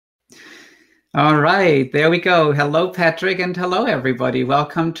All right, there we go. Hello, Patrick, and hello, everybody.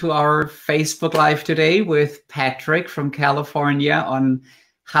 Welcome to our Facebook Live today with Patrick from California on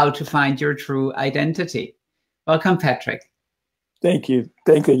how to find your true identity. Welcome, Patrick. Thank you.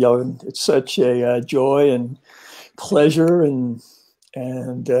 Thank you, Johan. It's such a joy and pleasure and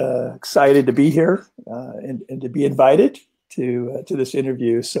excited to be here and to be invited to this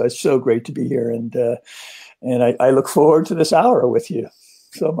interview. So it's so great to be here, and I look forward to this hour with you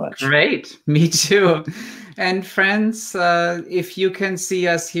so much. Great, me too. And friends, if you can see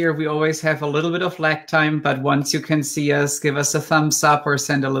us here, we always have a little bit of lag time, but once you can see us, give us a thumbs up or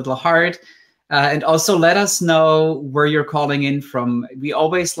send a little heart. And also let us know where you're calling in from. We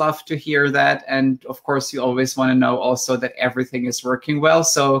always love to hear that. And of course, you always want to know also that everything is working well.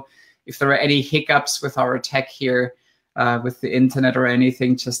 So if there are any hiccups with our tech here, with the internet or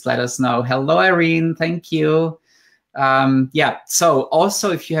anything, just let us know. Hello, Irene. Thank you. Yeah, so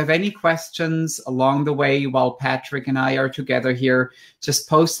also if you have any questions along the way while Patrick and I are together here, just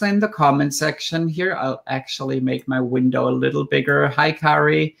post them in the comment section here. I'll actually make my window a little bigger. Hi,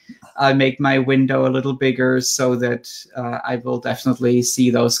 Kari. I'll make my window a little bigger so that I will definitely see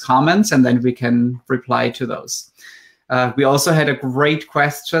those comments and then we can reply to those. We also had a great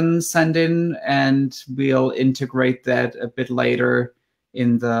question sent in, and we'll integrate that a bit later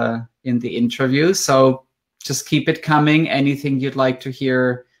in the interview. So just keep it coming. Anything you'd like to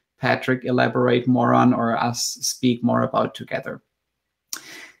hear Patrick elaborate more on or us speak more about together.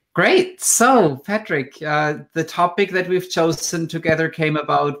 Great. So, Patrick, the topic that we've chosen together came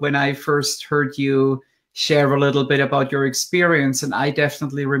about when I first heard you share a little bit about your experience. And I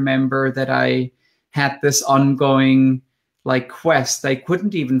definitely remember that I had this ongoing quest. I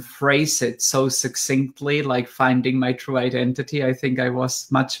couldn't even phrase it so succinctly, like finding my true identity. I think I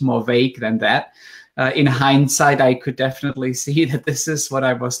was much more vague than that. In hindsight, I could definitely see that this is what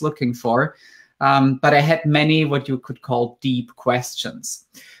I was looking for. But I had many what you could call deep questions.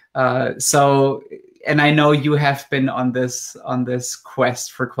 And I know you have been on this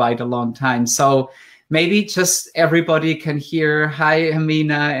quest for quite a long time. So maybe just everybody can hear, hi,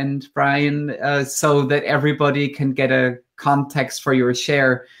 Hamina and Brian, so that everybody can get a context for your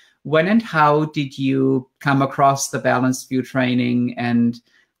share. When and how did you come across the Balanced View training, and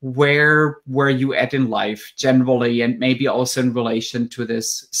where were you at in life generally, and maybe also in relation to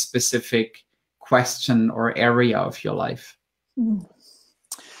this specific question or area of your life?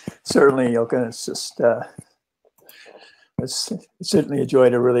 Certainly, Jochen. It's just it's certainly a joy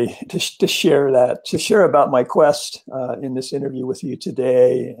to really to share that, to share about my quest in this interview with you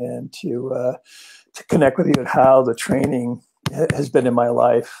today, and to connect with you and how the training has been in my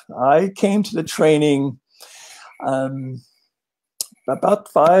life. I came to the training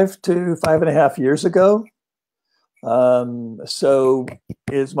about 5 to 5.5 years ago. So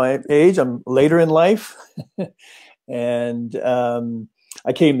is my age. I'm later in life. And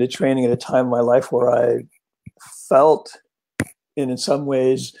I came to training at a time in my life where I felt, in some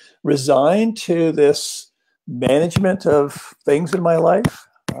ways, resigned to this management of things in my life.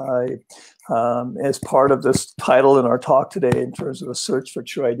 As part of this title in our talk today, in terms of a search for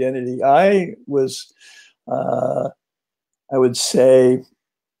true identity, I was I would say,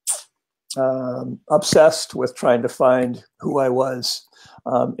 obsessed with trying to find who I was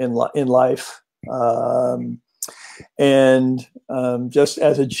in life. Just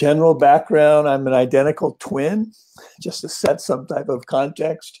as a general background, I'm an identical twin, just to set some type of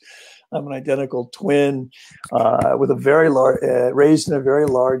context. I'm an identical twin with a very large, raised in a very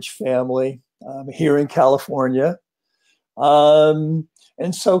large family here in California.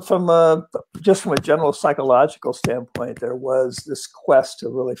 And so just from a general psychological standpoint, there was this quest to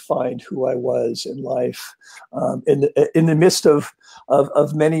really find who I was in life, in the midst of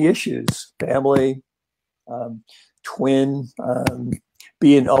many issues: family, twin,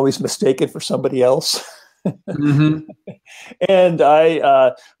 being always mistaken for somebody else. Mm-hmm. And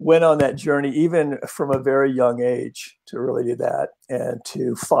I went on that journey, even from a very young age, to really do that and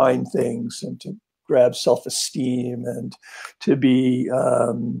to find things and to grab self-esteem and to be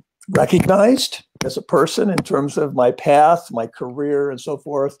recognized as a person in terms of my path, my career, and so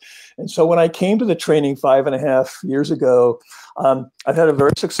forth. And so when I came to the training 5.5 years ago, I've had a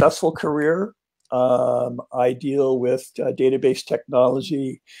very successful career. I deal with database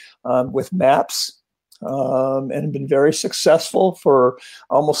technology, with maps, and been very successful for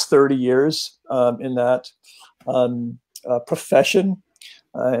almost 30 years in that profession.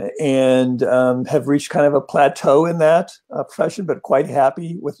 And have reached kind of a plateau in that profession, but quite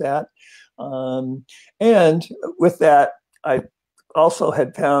happy with that. And with that, I also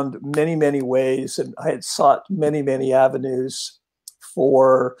had found many, many ways, and I had sought many, many avenues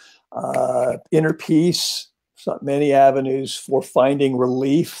for inner peace, so many avenues for finding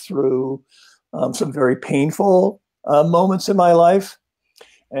relief through some very painful moments in my life.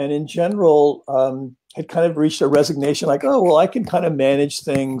 And in general, had kind of reached a resignation like, oh, well, I can kind of manage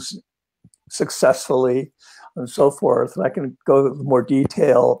things successfully and so forth. And I can go into more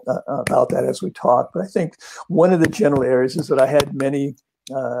detail about that as we talk. But I think one of the general areas is that I had many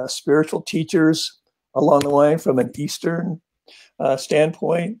spiritual teachers along the way from an Eastern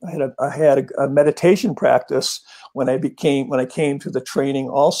standpoint. I had a meditation practice when I came to the training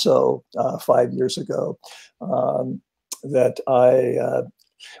also 5 years ago that I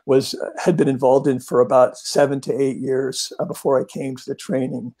had been involved in for about 7 to 8 years before I came to the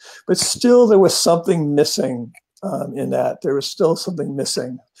training. But still, there was something missing in that. There was still something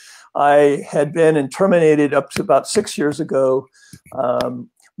missing. I had been and terminated up to about 6 years ago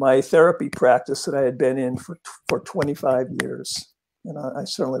my therapy practice that I had been in for 25 years. And I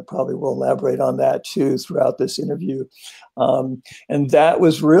certainly probably will elaborate on that too throughout this interview. And that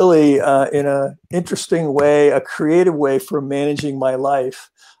was really, in an interesting way, a creative way for managing my life.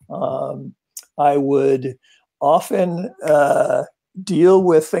 I would often deal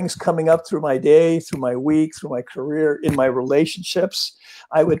with things coming up through my day, through my week, through my career, in my relationships.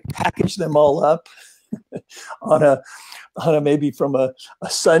 I would package them all up on a maybe from a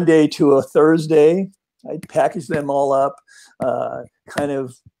Sunday to a Thursday. I'd package them all up, kind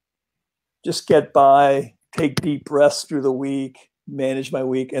of just get by, take deep breaths through the week, manage my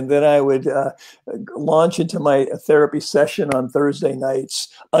week. And then I would launch into my therapy session on Thursday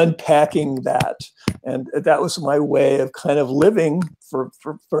nights, unpacking that. And that was my way of kind of living for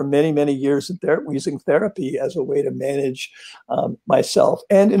many, many years using therapy as a way to manage myself.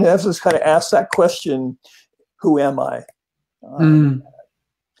 And in essence, kind of ask that question, who am I?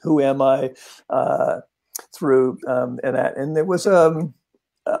 Who am I? Through and it was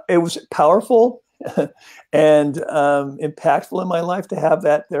powerful and impactful in my life to have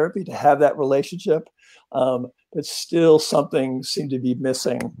that therapy, to have that relationship, but still something seemed to be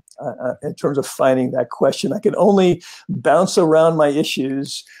missing in terms of finding that question. I could only bounce around my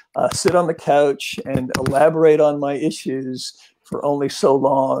issues, sit on the couch and elaborate on my issues for only so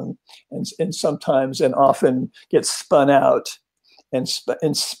long, and sometimes and often get spun out and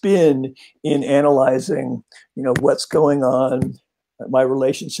spin in analyzing, what's going on, my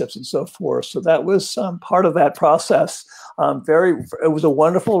relationships and so forth. So that was part of that process. It was a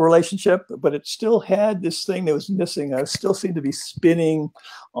wonderful relationship, but it still had this thing that was missing. I still seemed to be spinning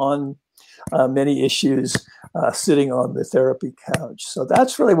on many issues, sitting on the therapy couch. So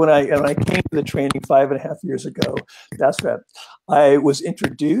that's really when I came to the training 5.5 years ago. That's when I was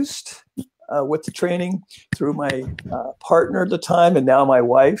introduced with the training through my partner at the time, and now my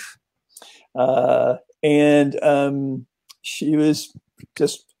wife. She was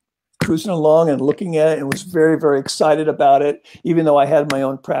just cruising along and looking at it and was very, very excited about it, even though I had my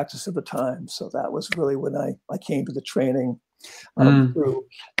own practice at the time. So that was really when I came to the training through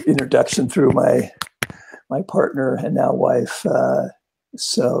introduction through my partner and now wife.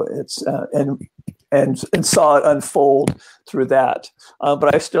 So it's and saw it unfold through that.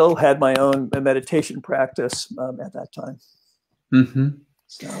 But I still had my own meditation practice at that time. Mm-hmm.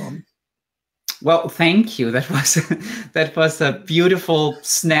 So, well, thank you. That was a beautiful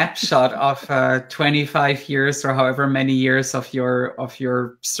snapshot of 25 years or however many years of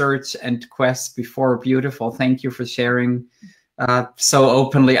your search and quest before. Beautiful. Thank you for sharing so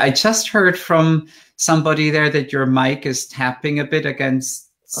openly. I just heard from somebody there that your mic is tapping a bit against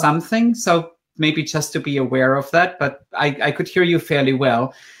something. So maybe just to be aware of that, but I could hear you fairly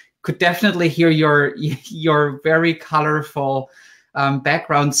well. Could definitely hear your very colorful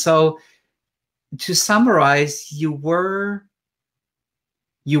background. So to summarize, you were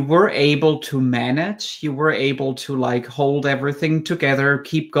able to manage, you were able to hold everything together,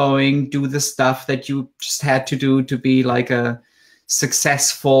 keep going, do the stuff that you just had to do to be a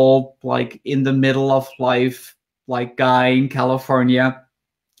successful, in the middle of life, guy in California.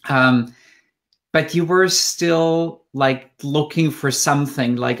 But you were still looking for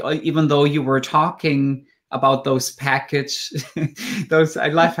something, even though you were talking about those I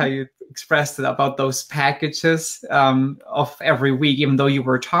love how you expressed it, about those packages of every week, even though you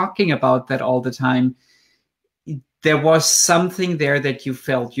were talking about that all the time, there was something there that you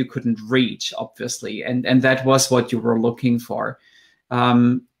felt you couldn't reach, obviously. And that was what you were looking for. How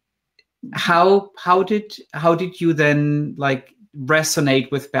did you then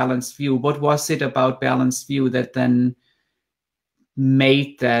resonate with Balanced View? What was it about Balanced View that then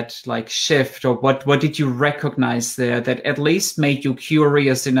made that shift, or what did you recognize there that at least made you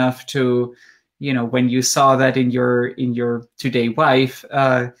curious enough to when you saw that in your today wife,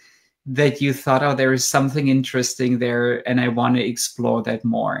 that you thought, oh, there is something interesting there, and I want to explore that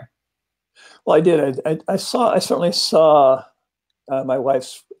more? Well, I did. I certainly saw my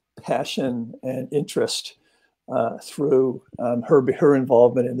wife's passion and interest through her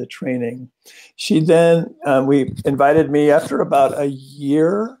involvement in the training. She then we invited me after about a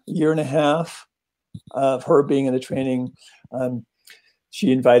year and a half of her being in the training.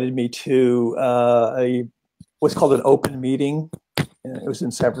 She invited me to what's called an open meeting. It was in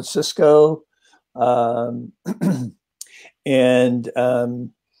San Francisco, and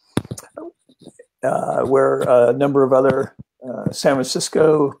where a number of other San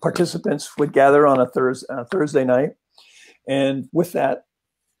Francisco participants would gather on a Thursday night. And with that,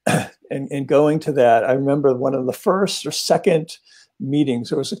 and going to that, I remember one of the first or second meetings,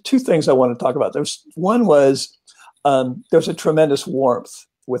 there was two things I wanted to talk about. One was there's a tremendous warmth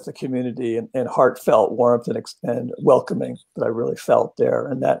with the community, and heartfelt warmth and welcoming that I really felt there.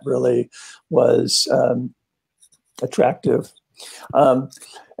 And that really was attractive. And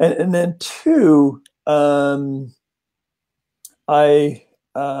then two, I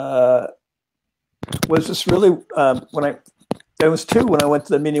was just really, when I went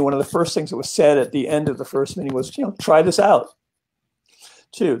to the meeting, one of the first things that was said at the end of the first meeting was, try this out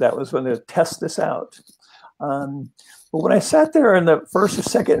too. That was when they test this out. But when I sat there in the first or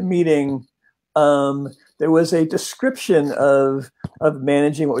second meeting, there was a description of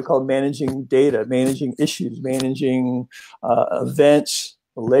managing what we call managing data, managing issues, managing events,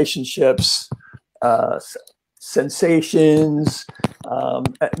 relationships, sensations,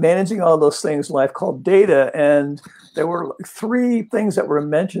 managing all those things in life called data. And there were three things that were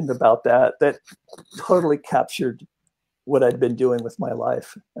mentioned about that totally captured what I'd been doing with my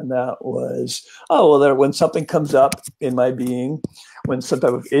life. And that was, when something comes up in my being, when some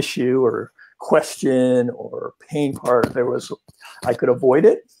type of issue or question or pain part, I could avoid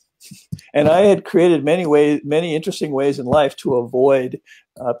it. And I had created many interesting ways in life to avoid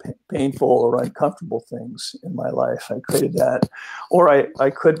painful or uncomfortable things in my life. I created that, or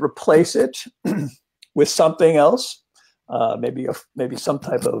I could replace it with something else, maybe some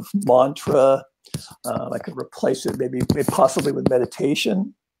type of mantra. I could replace it possibly with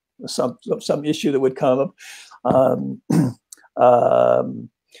meditation, some issue that would come up,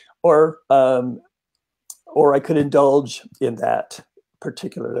 or I could indulge in that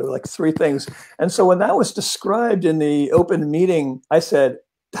particular. There were like three things. And so when that was described in the open meeting, I said,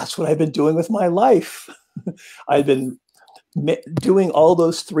 that's what I've been doing with my life. I've been doing all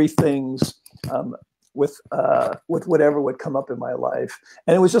those three things with whatever would come up in my life.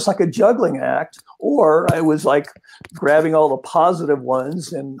 And it was just like a juggling act, or I was like grabbing all the positive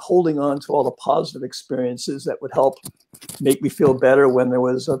ones and holding on to all the positive experiences that would help make me feel better when there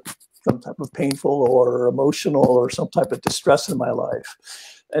was some type of painful or emotional or some type of distress in my life.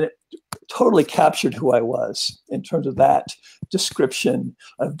 And it totally captured who I was in terms of that description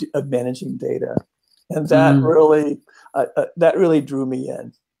of managing data. And that really drew me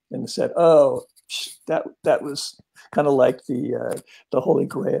in and said, oh, that was kind of like the holy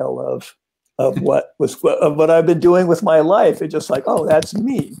grail of what I've been doing with my life. It's just like, oh, that's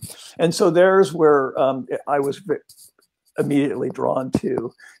me. And so there's where I was immediately drawn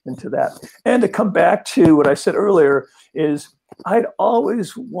into that. And to come back to what I said earlier is I'd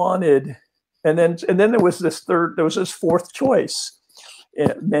always wanted, and then there was this fourth choice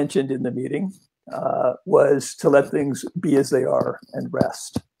mentioned in the meeting, was to let things be as they are and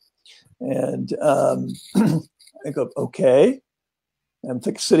rest. And I go, okay. I'm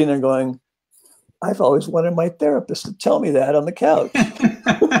sitting there going, I've always wanted my therapist to tell me that on the couch.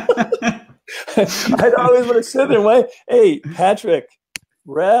 I'd always want to sit there and wait, hey, Patrick,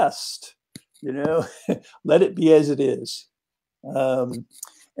 rest, let it be as it is. And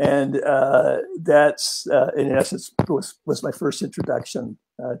that's, in essence, was my first introduction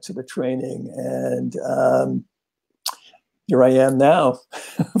to the training. And here I am now,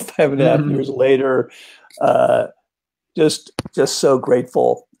 5.5 years later, just so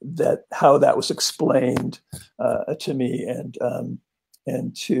grateful that how that was explained to me,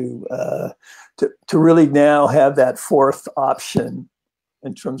 and to really now have that fourth option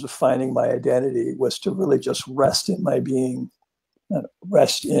in terms of finding my identity was to really just rest in my being,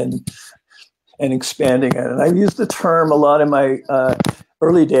 rest in and expanding it. And I used the term a lot in my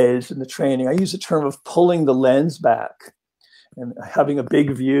early days in the training. I use the term of pulling the lens back and having a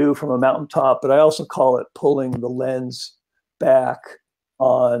big view from a mountaintop, but I also call it pulling the lens back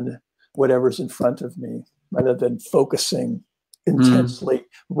on whatever's in front of me rather than focusing intensely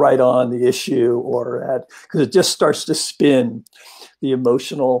right on the issue, or because it just starts to spin the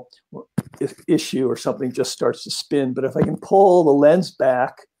emotional issue or something just starts to spin. But if I can pull the lens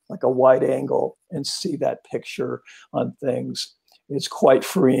back like a wide angle and see that picture on things, it's quite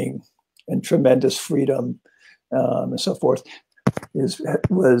freeing, and tremendous freedom and so forth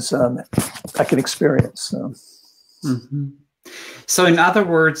I can experience. Mm-hmm. So in other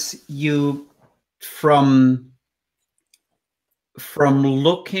words, you from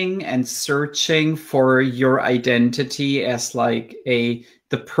looking and searching for your identity as like the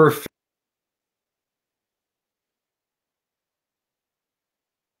perfect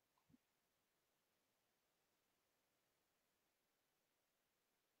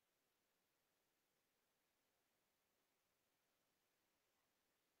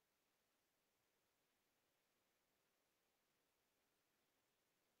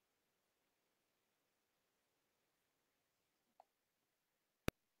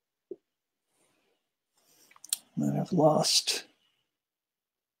And I've lost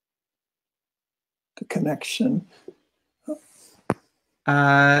the connection.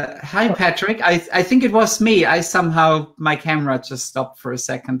 Hi, Patrick. I think it was me. My camera just stopped for a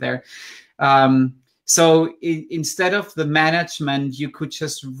second there. So instead of the management, you could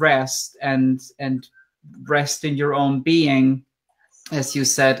just rest and rest in your own being, as you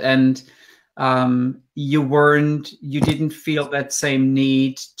said, and you didn't feel that same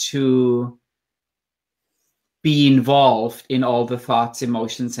need to be involved in all the thoughts,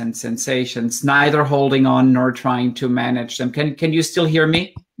 emotions, and sensations, neither holding on nor trying to manage them. Can you still hear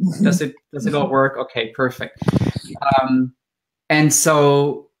me? Mm-hmm. Does it all work? Okay, perfect. And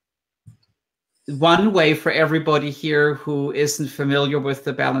so one way for everybody here who isn't familiar with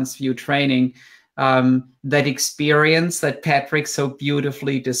the Balanced View training, that experience that Patrick so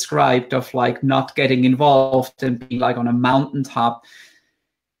beautifully described of like not getting involved and being like on a mountaintop,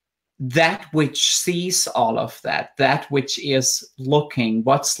 that which sees all of that which is looking,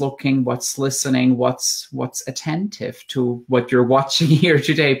 what's listening, what's attentive to what you're watching here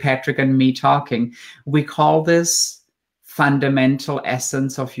today, Patrick and me talking, we call this fundamental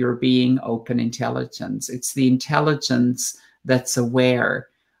essence of your being, open intelligence. It's the intelligence that's aware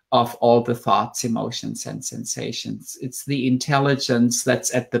of all the thoughts, emotions, and sensations. It's the intelligence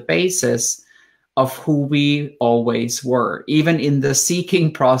that's at the basis of who we always were. Even in the seeking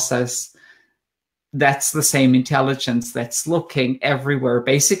process, that's the same intelligence that's looking everywhere,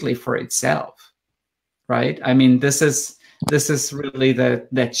 basically for itself, right? I mean, this is really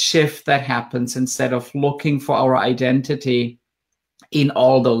that shift that happens. Instead of looking for our identity in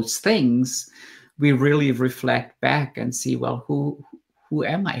all those things, we really reflect back and see, well, who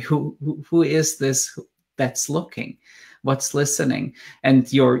am I? Who is this that's looking? What's listening?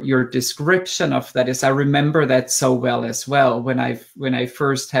 And your description of that is, I remember that so well as well when I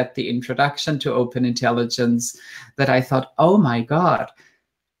first had the introduction to open intelligence, that I thought, oh my God,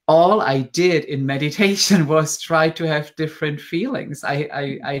 all I did in meditation was try to have different feelings.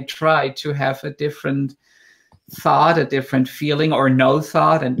 I tried to have a different thought, a different feeling, or no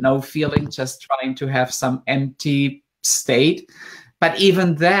thought and no feeling, just trying to have some empty state. But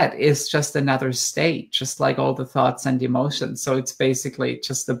even that is just another state, just like all the thoughts and emotions. So it's basically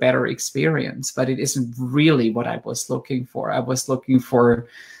just a better experience, but it isn't really what I was looking for. I was looking for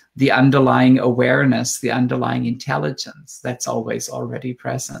the underlying awareness, the underlying intelligence that's always already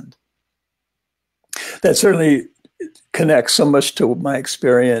present. That certainly connects so much to my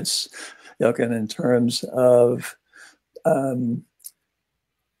experience, Jochen, in terms of finding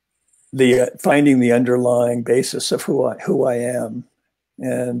the underlying basis of who I am.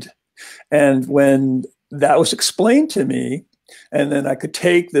 And when that was explained to me, and then I could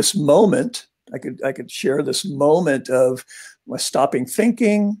take this moment, I could share this moment of stopping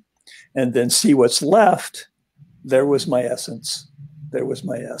thinking and then see what's left. There was my essence. There was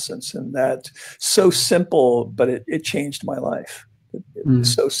my essence. And that, so simple, but it changed my life. It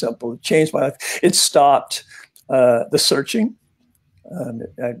was so simple. It changed my life. It stopped the searching.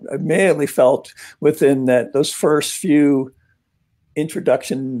 I immediately felt within those first few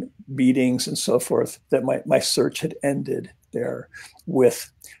introduction meetings and so forth that my search had ended there,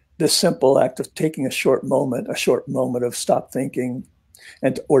 with this simple act of taking a short moment of stop thinking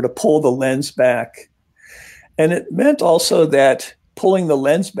or to pull the lens back. And it meant also that pulling the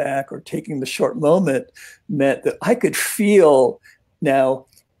lens back or taking the short moment meant that I could feel now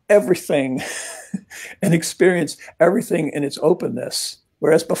everything and experience everything in its openness.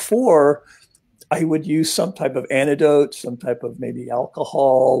 Whereas before, I would use some type of antidote, some type of maybe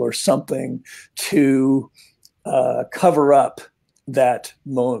alcohol or something to cover up that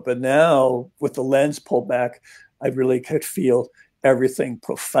moment. But now, with the lens pulled back, I really could feel everything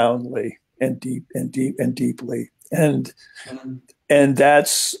profoundly and deeply. And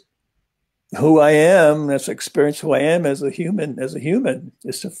that's who I am, that's experience who I am as a human,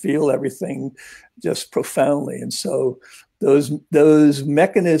 is to feel everything just profoundly. And so those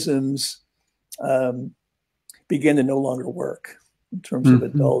mechanisms begin to no longer work in terms of Mm-hmm.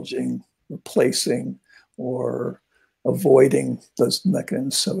 indulging, replacing, or avoiding those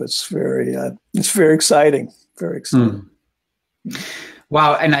mechanisms. So it's very exciting, very exciting. Mm.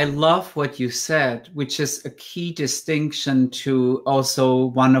 Wow, and I love what you said, which is a key distinction to also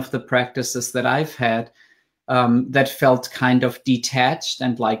one of the practices that I've had, that felt kind of detached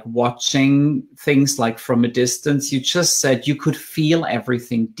and like watching things like from a distance. You just said you could feel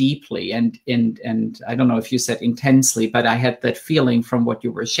everything deeply and I don't know if you said intensely, but I had that feeling from what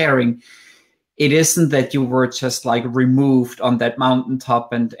you were sharing. It isn't that you were just like removed on that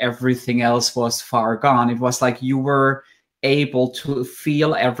mountaintop and everything else was far gone. It was like you were able to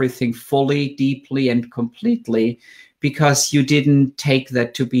feel everything fully, deeply, and completely, because you didn't take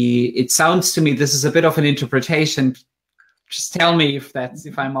that to be, it sounds to me, this is a bit of an interpretation. Just tell me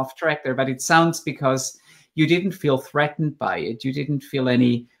if I'm off track there, but it sounds because you didn't feel threatened by it. You didn't feel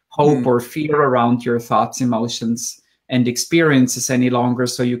any hope or fear around your thoughts, emotions, and experiences any longer.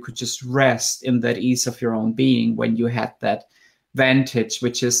 So you could just rest in that ease of your own being when you had that vantage,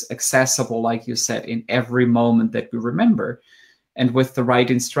 which is accessible, like you said, in every moment that we remember. And with the right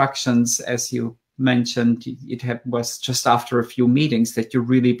instructions, as you mentioned, was just after a few meetings that you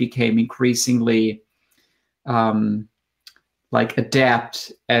really became increasingly like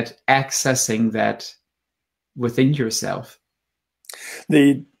adept at accessing that within yourself.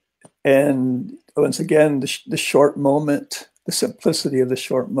 And once again, the short moment, the simplicity of the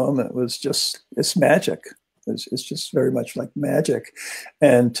short moment was just, it's magic. It's just very much like magic.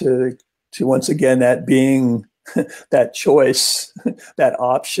 And to once again, that being that choice, that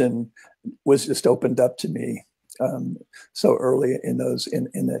option was just opened up to me so early in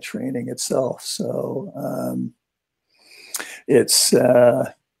that training itself. So it's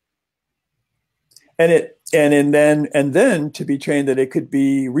and then to be trained that it could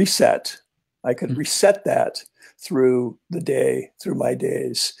be reset. I could reset that through the day, through my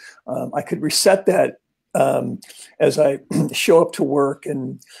days. I could reset that as I show up to work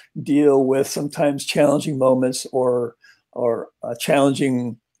and deal with sometimes challenging moments or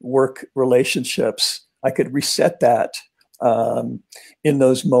challenging work relationships. I could reset that in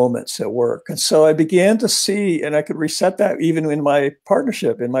those moments at work. And so I began to see, and I could reset that even in my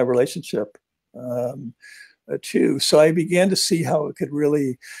partnership, in my relationship too. So I began to see how it could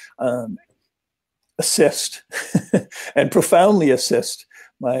really assist and profoundly assist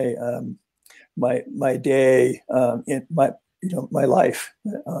my my day in my life,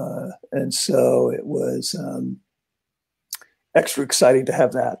 and so it was extra exciting to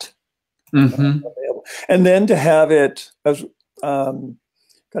have that available, and then to have it as kind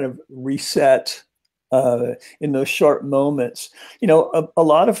of reset in those short moments. A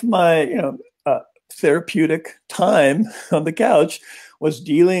lot of my therapeutic time on the couch was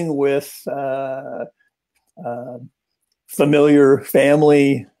dealing with familiar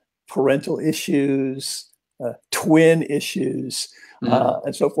family, parental issues, twin issues,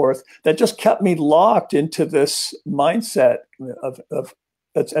 and so forth, that just kept me locked into this mindset of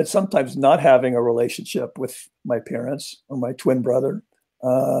sometimes not having a relationship with my parents or my twin brother.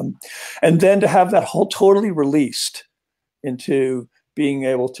 And then to have that whole totally released into being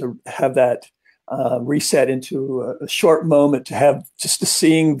able to have that reset into a short moment, to have just to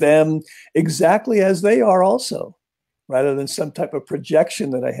seeing them exactly as they are also, rather than some type of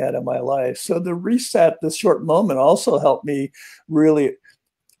projection that I had in my life. So the reset, the short moment, also helped me really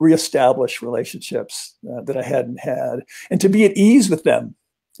reestablish relationships that I hadn't had, and to be at ease with them.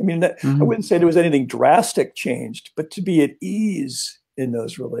 I mean, I wouldn't say there was anything drastic changed, but to be at ease in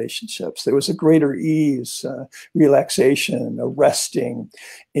those relationships. There was a greater ease, relaxation, a resting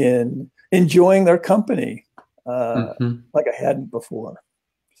in enjoying their company like I hadn't before.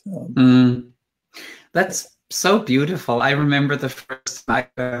 So. That's so beautiful. I remember the first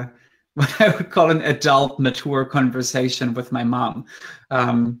like what I would call an adult mature conversation with my mom.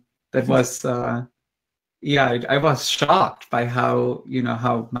 That was yeah, I was shocked by how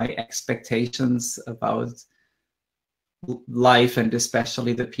how my expectations about life, and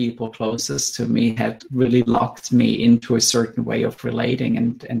especially the people closest to me, had really locked me into a certain way of relating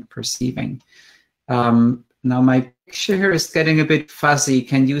and perceiving. Now my picture here is getting a bit fuzzy.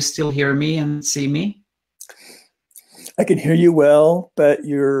 Can you still hear me and see me? I can hear you well, but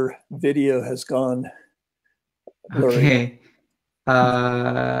your video has gone blurry.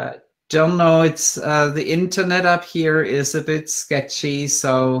 Okay. Don't know. It's the internet up here is a bit sketchy,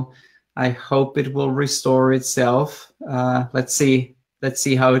 so I hope it will restore itself. Let's see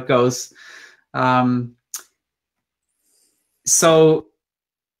how it goes. Um, so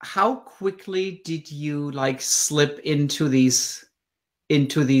how quickly did you like slip into these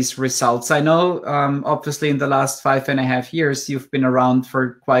results? I know, obviously, in the last 5.5 years, you've been around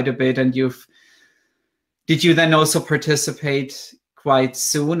for quite a bit, and did you then also participate quite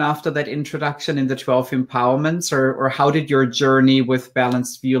soon after that introduction in the 12 empowerments, or how did your journey with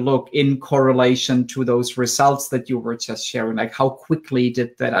Balanced View look in correlation to those results that you were just sharing? Like, how quickly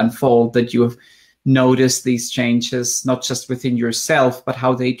did that unfold that you have noticed these changes, not just within yourself, but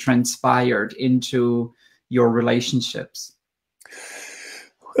how they transpired into your relationships?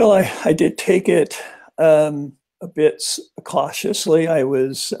 Well, I did take it a bit cautiously. I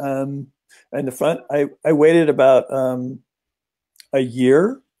was in the front. I waited about a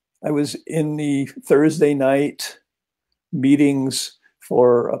year. I was in the Thursday night meetings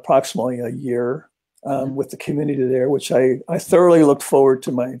for approximately a year with the community there, which I thoroughly looked forward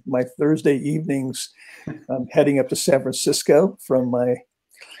to my Thursday evenings heading up to San Francisco from my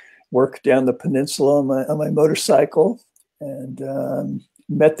work down the peninsula on my motorcycle, and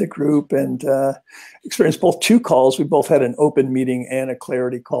met the group and experienced both two calls. We both had an open meeting and a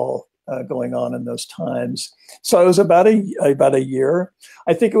clarity call going on in those times. So it was about a year.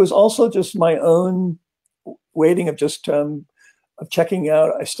 I think it was also just my own waiting of just of checking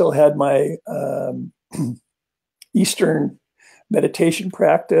out. I still had my Eastern meditation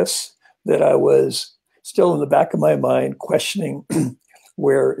practice that I was still in the back of my mind questioning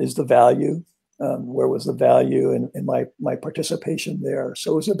where is the value, where was the value in my participation there.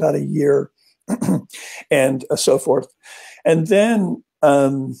 So it was about a year and so forth. And then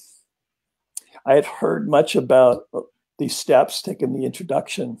I had heard much about these steps, taking the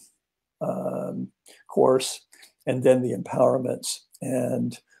introduction course and then the empowerments.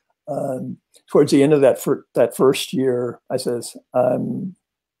 And towards the end of that first year, I says, I'm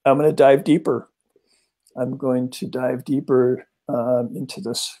going to dive deeper. I'm going to dive deeper into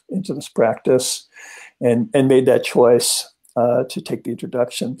this practice, and made that choice to take the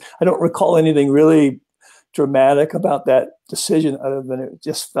introduction. I don't recall anything really dramatic about that decision, other than it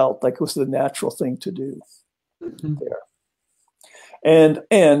just felt like it was the natural thing to do there.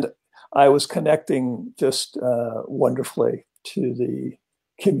 And I was connecting just wonderfully to the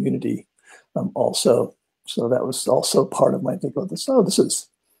community also. So that was also part of my thinking about this. Oh,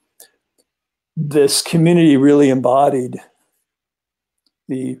 this community really embodied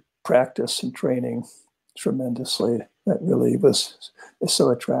the practice and training tremendously. That really is so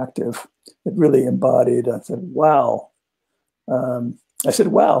attractive. It really embodied. I said, "Wow." I said,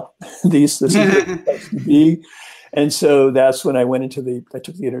 "Wow, this is good place to be." And so that's when I took the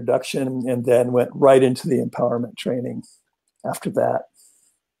introduction and then went right into the empowerment training after that.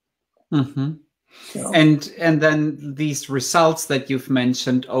 Mm-hmm. So. And then these results that you've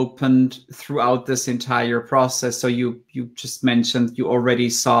mentioned opened throughout this entire process. So you just mentioned you already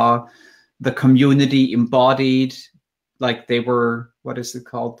saw the community embodied, like they were, what is it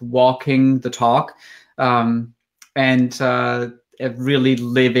called, walking the talk, and really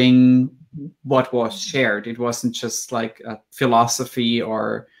living what was shared. It wasn't just like a philosophy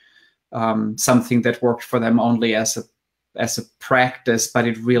or something that worked for them only as a practice, but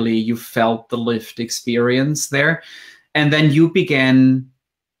it really, you felt the lived experience there. And then you began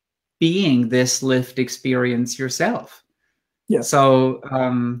being this lived experience yourself. Yeah. So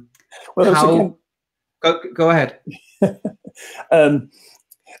well, go ahead. I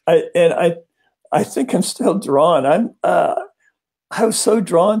think I'm still drawn. I was so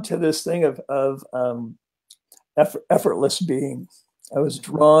drawn to this thing of effortless being. I was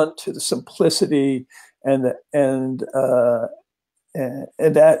drawn to the simplicity and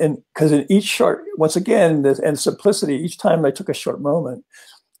because in each short, once again, and simplicity, each time I took a short moment,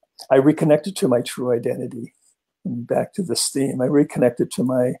 I reconnected to my true identity. And back to this theme, I reconnected to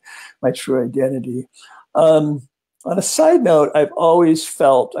my true identity. On a side note, I've always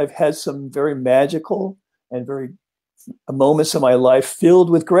felt I've had some very magical and very moments in my life filled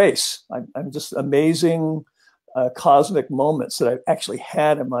with grace. I'm just amazing cosmic moments that I've actually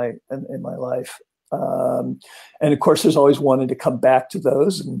had in my life. And of course, there's always wanting to come back to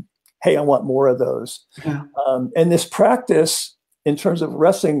those, and hey, I want more of those. Yeah. And this practice, in terms of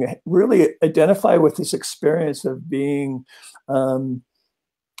resting, really identify with this experience of being when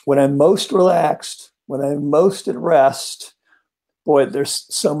I'm most relaxed, when I'm most at rest. Boy, there's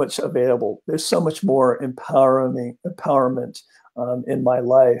so much available. There's so much more empowerment in my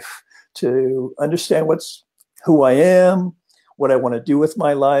life to understand who I am, what I want to do with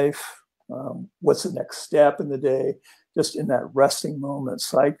my life. What's the next step in the day, just in that resting moment.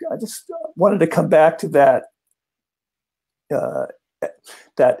 So I just wanted to come back to that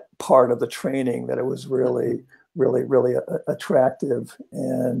that part of the training, that it was really, really, really attractive,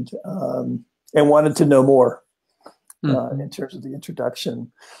 and wanted to know more in terms of the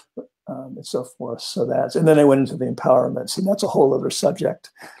introduction and so forth. So and then I went into the empowerments, and that's a whole other subject,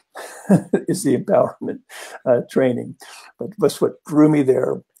 is the empowerment training. But what drew me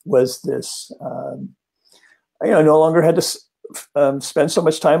there was this, I no longer had to spend so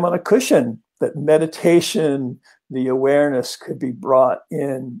much time on a cushion, that meditation, the awareness could be brought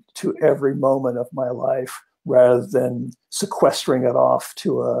in to every moment of my life, rather than sequestering it off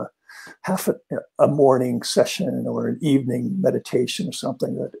to a morning session or an evening meditation or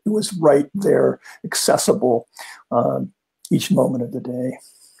something. That it was right there, accessible each moment of the day.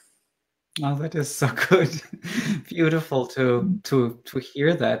 Oh, that is so good. Beautiful to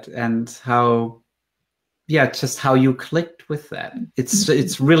hear that, and how, yeah, just how you clicked with that.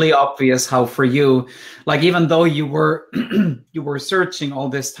 It's really obvious how for you, like, even though you were you were searching all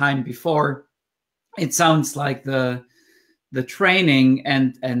this time before, it sounds like the training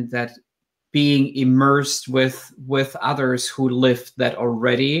and that being immersed with others who lived that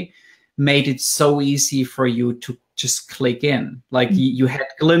already made it so easy for you to just click in. Like, you had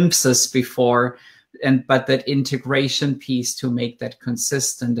glimpses before, but that integration piece to make that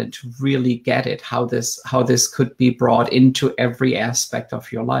consistent and to really get it, how this could be brought into every aspect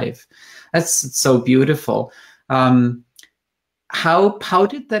of your life. That's so beautiful. How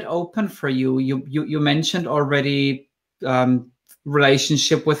did that open for you? You mentioned already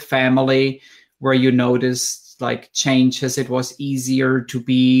relationship with family, where you noticed like changes. It was easier to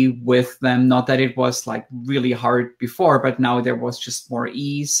be with them. Not that it was like really hard before, but now there was just more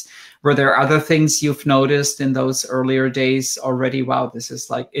ease. Were there other things you've noticed in those earlier days already? Wow, this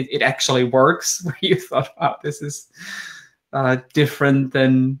is like, it actually works, where you thought, wow, this is different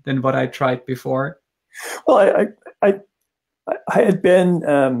than what I tried before? Well, I had been,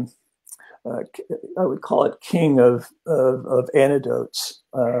 I would call it king of anecdotes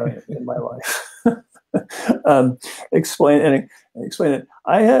in my life. Explain it.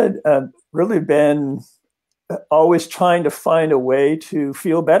 I had really been always trying to find a way to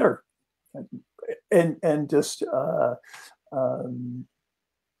feel better, and just there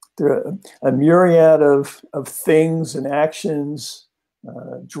are a myriad of things and actions,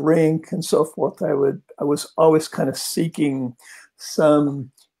 drink and so forth. I was always kind of seeking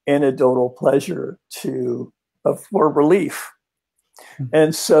some anecdotal pleasure for relief.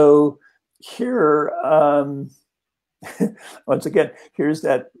 And so here, once again, here's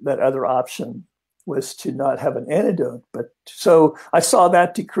that other option, was to not have an antidote. But so I saw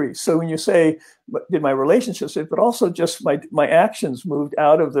that decrease. So when you say, did my relationships, but also just my actions moved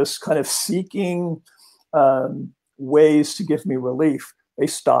out of this kind of seeking ways to give me relief, they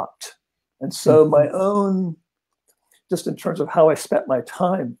stopped. And so my own, just in terms of how I spent my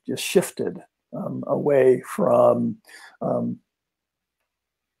time, just shifted away from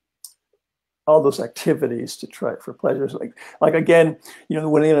all those activities to try for pleasures. Like again,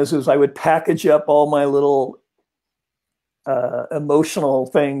 when I would package up all my little emotional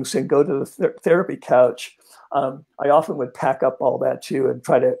things and go to the therapy couch. I often would pack up all that too and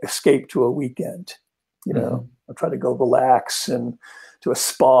try to escape to a weekend. I'd try to go relax and to a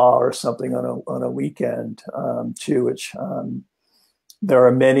spa or something on a weekend too, which there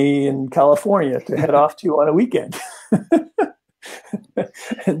are many in California to head off to on a weekend.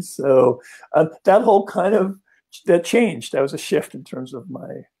 And so that whole that changed. That was a shift in terms of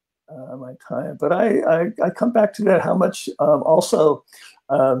my time. But I come back to that, how much also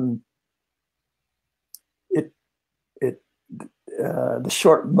the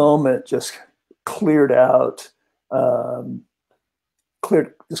short moment just cleared out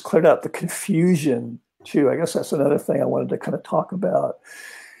the confusion too. I guess that's another thing I wanted to kind of talk about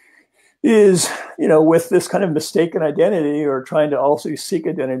is, with this kind of mistaken identity or trying to also seek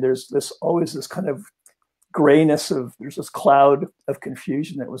identity, there's always this kind of grayness there's this cloud of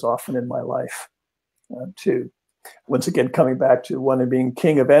confusion that was often in my life too. Once again, coming back to one of being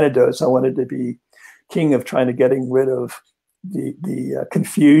king of anecdotes, I wanted to be king of trying to getting rid of the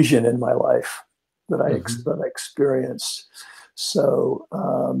confusion in my life that I experienced. So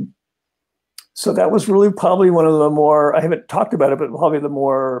that was really probably one of the more, I haven't talked about it, but probably the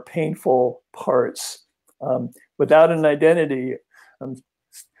more painful parts. Without an identity, I'm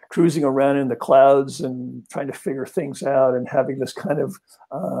cruising around in the clouds and trying to figure things out and having this kind of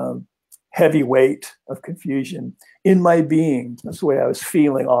heavy weight of confusion in my being. That's the way I was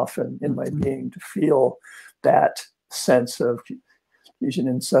feeling often in my being, to feel that sense of confusion.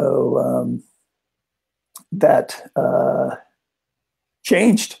 And so that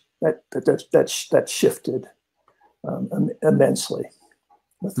changed. That shifted immensely.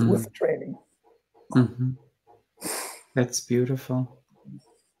 with the training. Mm-hmm. That's beautiful.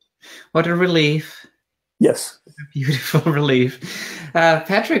 What a relief. Yes. A beautiful relief.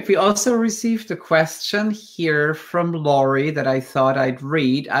 Patrick, we also received a question here from Laurie that I thought I'd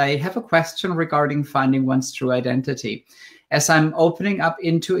read. I have a question regarding finding one's true identity. As I'm opening up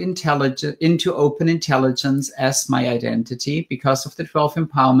into open intelligence as my identity, because of the 12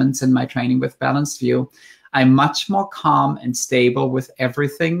 empowerments and my training with Balanced View, I'm much more calm and stable with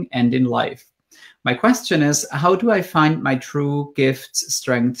everything and in life. My question is, how do I find my true gifts,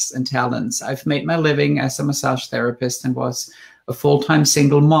 strengths, and talents? I've made my living as a massage therapist and was a full-time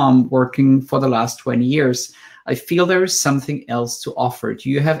single mom working for the last 20 years. I feel there is something else to offer. Do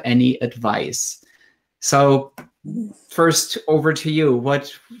you have any advice? So first, over to you.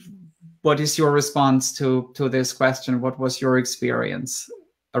 What is your response to this question? What was your experience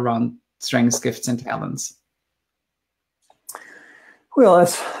around strengths, gifts, and talents? Well,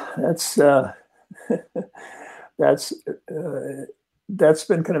 that's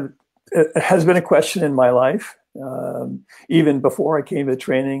been kind of, it has been a question in my life, even before I came to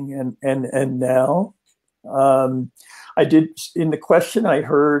training and now. I did, in the question I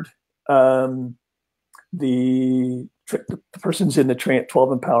heard, the person's in the 12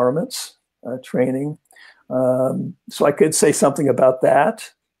 empowerments training. So I could say something about that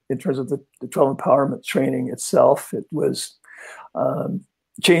in terms of the 12 empowerment training itself. It was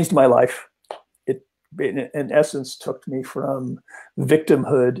changed my life. It, in essence, took me from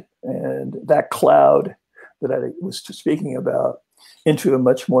victimhood and that cloud that I was speaking about into a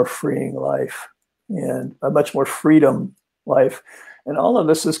much more freeing life and a much more freedom life. And all of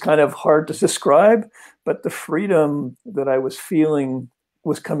this is kind of hard to describe, but the freedom that I was feeling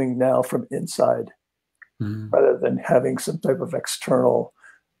was coming now from inside, rather than having some type of external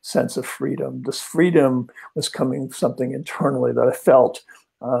sense of freedom. This freedom was coming something internally that I felt.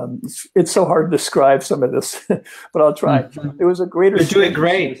 It's so hard to describe some of this, but I'll try. There was a greater You're doing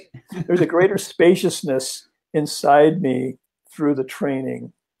great. There was a greater spaciousness inside me through the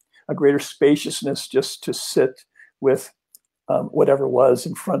training, a greater spaciousness just to sit with whatever was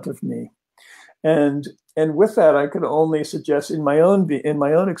in front of me. And with that, I could only suggest in my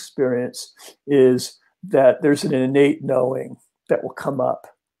own experience is that there's an innate knowing that will come up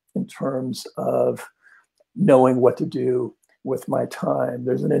in terms of knowing what to do with my time.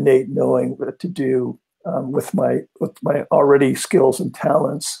 There's an innate knowing what to do with my already skills and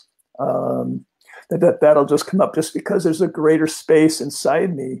talents. That'll just come up just because there's a greater space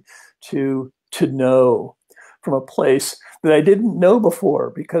inside me to know from a place that I didn't know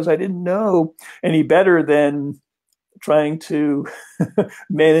before, because I didn't know any better than trying to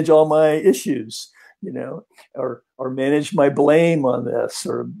manage all my issues, or manage my blame on this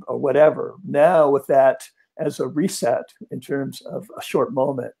or whatever. Now with that as a reset in terms of a short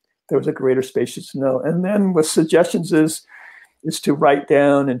moment, there was a greater space to know. And then with suggestions is to write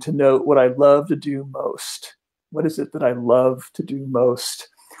down and to note what I love to do most. What is it that I love to do most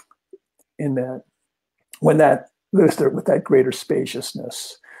in that, when that lives there with that greater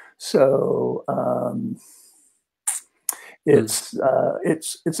spaciousness. So it's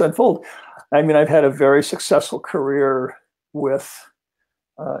unfold. I mean, I've had a very successful career with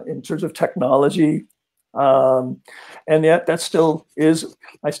in terms of technology, and yet that still is.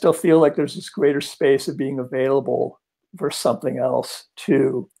 I still feel like there's this greater space of being available for something else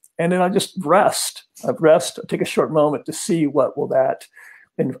too. And then I just rest. I take a short moment to see what will that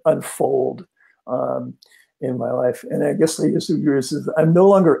unfold in my life. And I guess the issue is I'm no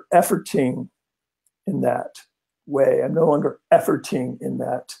longer efforting in that way. I'm no longer efforting in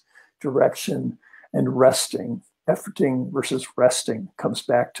that direction and resting. Efforting versus resting comes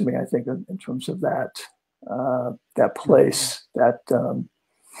back to me, I think, in terms of that place that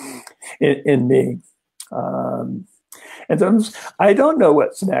in me. And terms, I don't know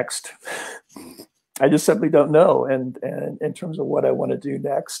what's next. I just simply don't know. And in terms of what I want to do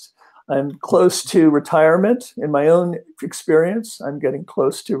next, I'm close to retirement in my own experience. I'm getting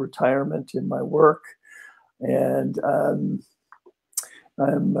close to retirement in my work, and I'm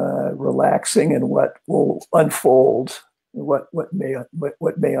relaxing in what will unfold, what may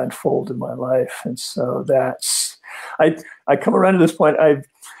unfold in my life. And so that's, I come around to this point.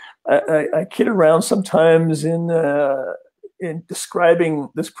 I kid around sometimes in describing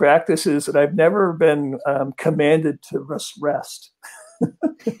this practice is that I've never been commanded to rest.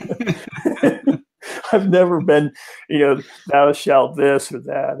 I've never been, thou shalt this or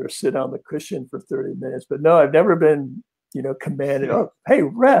that, or sit on the cushion for 30 minutes. But no, I've never been, commanded, oh, hey,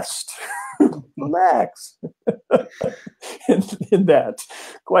 rest, relax. in that,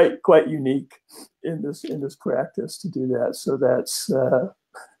 quite unique in this practice to do that. So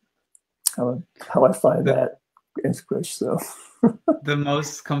how I find The, that in Squish. So the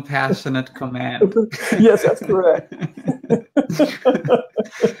most compassionate command. yes, that's correct.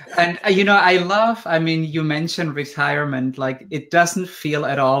 And I love, I mean, you mentioned retirement, like it doesn't feel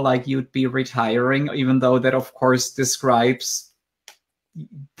at all like you'd be retiring, even though that of course describes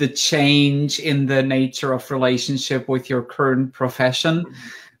the change in the nature of relationship with your current profession.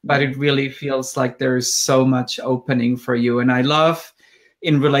 But it really feels like there's so much opening for you. And I love,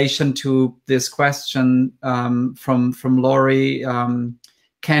 in relation to this question from Lori,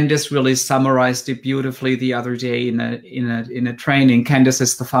 Candice really summarized it beautifully the other day in a training. Candice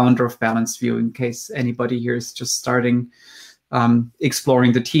is the founder of Balanced View, in case anybody here is just starting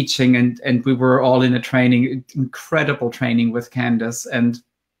exploring the teaching, and we were all in a training, incredible training with Candice, and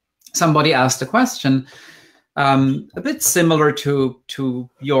somebody asked a question a bit similar to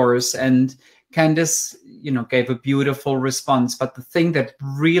yours, and Candice, gave a beautiful response. But the thing that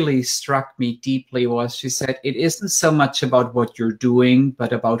really struck me deeply was she said, it isn't so much about what you're doing,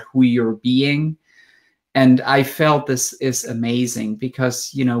 but about who you're being. And I felt this is amazing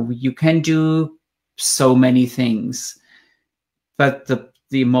because, you can do so many things. But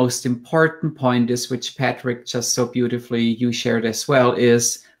the most important point is, which Patrick just so beautifully you shared as well,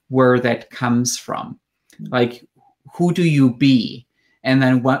 is where that comes from. Like, who do you be? And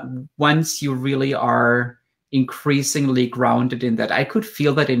then once you really are increasingly grounded in that, I could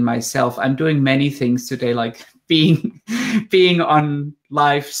feel that in myself. I'm doing many things today, like being on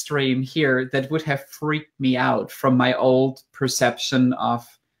live stream here, that would have freaked me out from my old perception of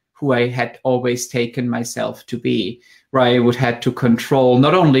who I had always taken myself to be, where I would have to control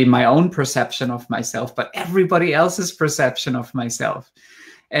not only my own perception of myself, but everybody else's perception of myself.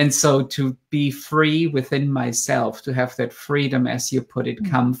 And so to be free within myself, to have that freedom, as you put it,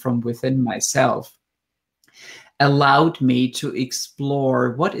 come from within myself, allowed me to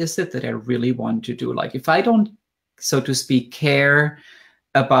explore what is it that I really want to do. Like, if I don't, so to speak, care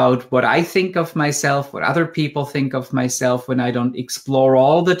about what I think of myself, what other people think of myself, when I don't explore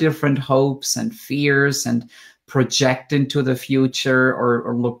all the different hopes and fears and project into the future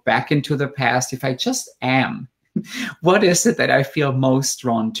or look back into the past, if I just am, what is it that I feel most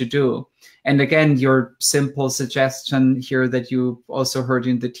drawn to do? And again, your simple suggestion here that you also heard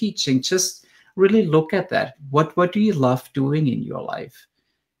in the teaching, just really look at that. What do you love doing in your life?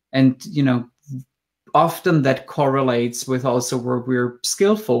 And, often that correlates with also where we're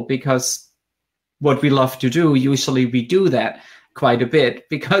skillful, because what we love to do, usually we do that quite a bit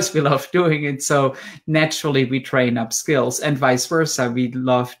because we love doing it. So naturally we train up skills, and vice versa. We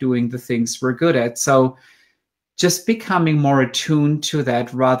love doing the things we're good at. So just becoming more attuned to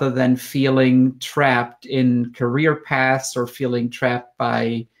that, rather than feeling trapped in career paths or feeling trapped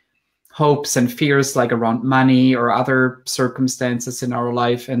by hopes and fears like around money or other circumstances in our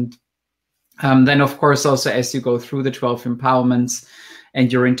life. And then, of course, also as you go through the 12 empowerments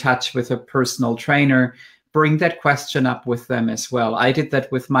and you're in touch with a personal trainer, bring that question up with them as well. I did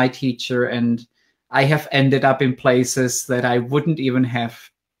that with my teacher, and I have ended up in places that I wouldn't even have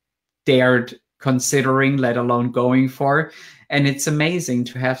dared considering, let alone going for. And it's amazing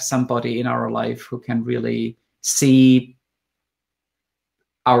to have somebody in our life who can really see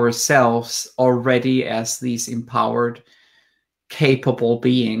ourselves already as these empowered, capable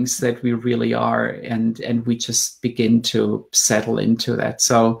beings that we really are, and we just begin to settle into that.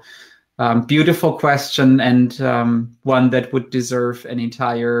 So beautiful question, and one that would deserve an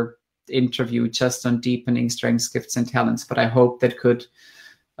entire interview just on deepening strengths, gifts, and talents. But I hope that could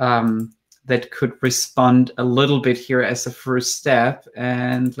respond a little bit here as a first step.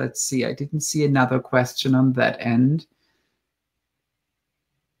 And let's see, I didn't see another question on that end.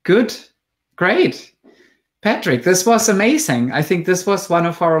 Good, great. Patrick, this was amazing. I think this was one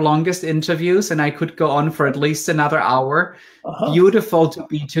of our longest interviews, and I could go on for at least another hour. Beautiful to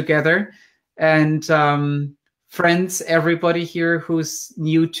be together. And friends, everybody here who's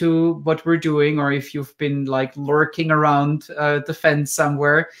new to what we're doing, or if you've been like lurking around the fence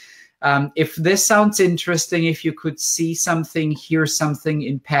somewhere, if this sounds interesting, if you could see something, hear something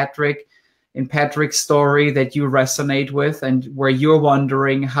in Patrick's story that you resonate with, and where you're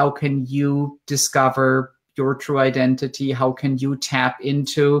wondering, how can you discover your true identity? How can you tap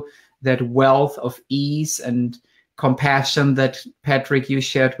into that wealth of ease and compassion that, Patrick, you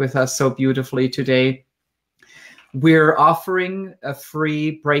shared with us so beautifully today? We're offering a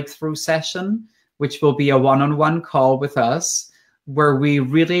free breakthrough session, which will be a one-on-one call with us, where we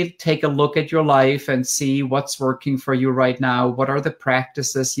really take a look at your life and see what's working for you right now. What are the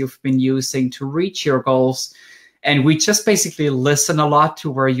practices you've been using to reach your goals? And we just basically listen a lot to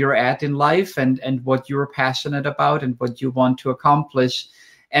where you're at in life, and what you're passionate about and what you want to accomplish.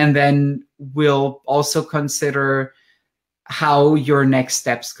 And then we'll also consider how your next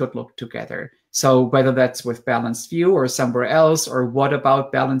steps could look together. So whether that's with Balanced View or somewhere else, or what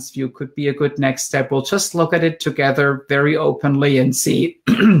about Balanced View could be a good next step, we'll just look at it together very openly and see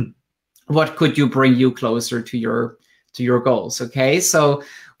what could you bring you closer to your goals. Okay, so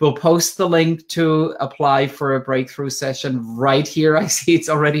we'll post the link to apply for a breakthrough session right here. I see it's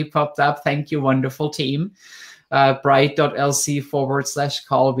already popped up. Thank you, wonderful team.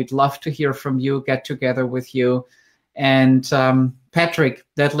 bright.lc/call. We'd love to hear from you, get together with you. And Patrick,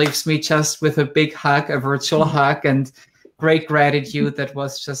 that leaves me just with a big hug, a virtual hug, and great gratitude. That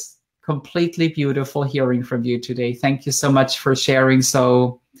was just completely beautiful hearing from you today. Thank you so much for sharing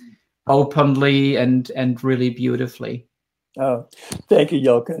so openly and really beautifully. Oh, thank you,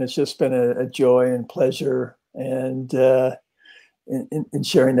 Jochen. It's just been a joy and pleasure, and in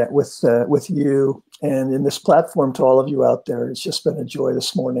sharing that with you and in this platform to all of you out there. It's just been a joy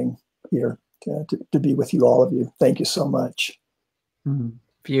this morning here to be with you, all of you. Thank you so much.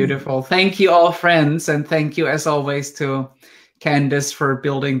 Beautiful. Thank you, all friends, and thank you as always to Candace for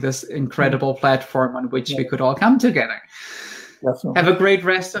building this incredible platform on which we could all come together. Definitely. Have a great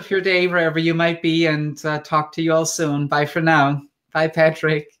rest of your day wherever you might be, and talk to you all soon. Bye for now. Bye,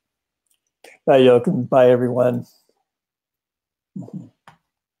 Patrick. Bye, Jochen. Bye, everyone.